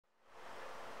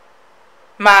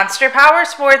Monster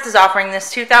Powersports is offering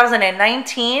this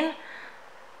 2019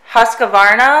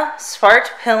 Husqvarna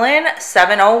Svartpilen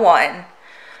 701.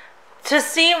 To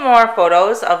see more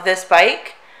photos of this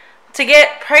bike, to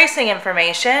get pricing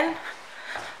information,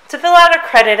 to fill out a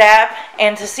credit app,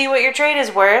 and to see what your trade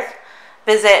is worth,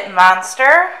 visit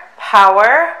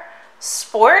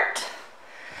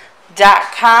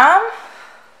monsterpowersport.com.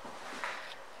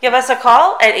 Give us a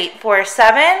call at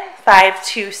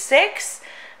 847-526-0500,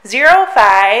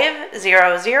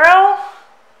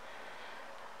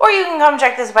 or you can come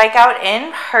check this bike out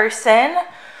in person.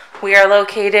 We are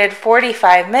located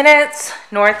 45 minutes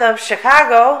north of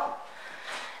Chicago,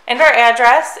 and our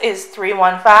address is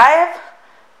 315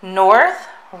 North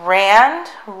Rand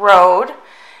Road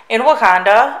in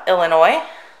Wauconda, Illinois.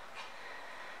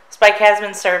 This bike has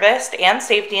been serviced and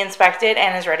safety inspected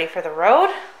and is ready for the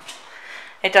road.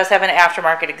 It does have an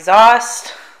aftermarket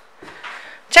exhaust.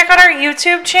 Check out our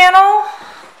YouTube channel.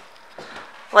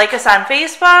 Like us on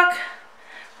Facebook.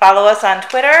 Follow us on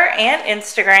Twitter and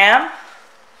Instagram.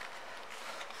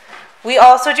 We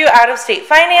also do out-of-state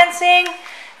financing,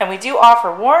 and we do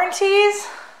offer warranties,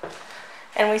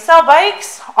 and we sell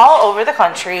bikes all over the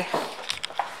country.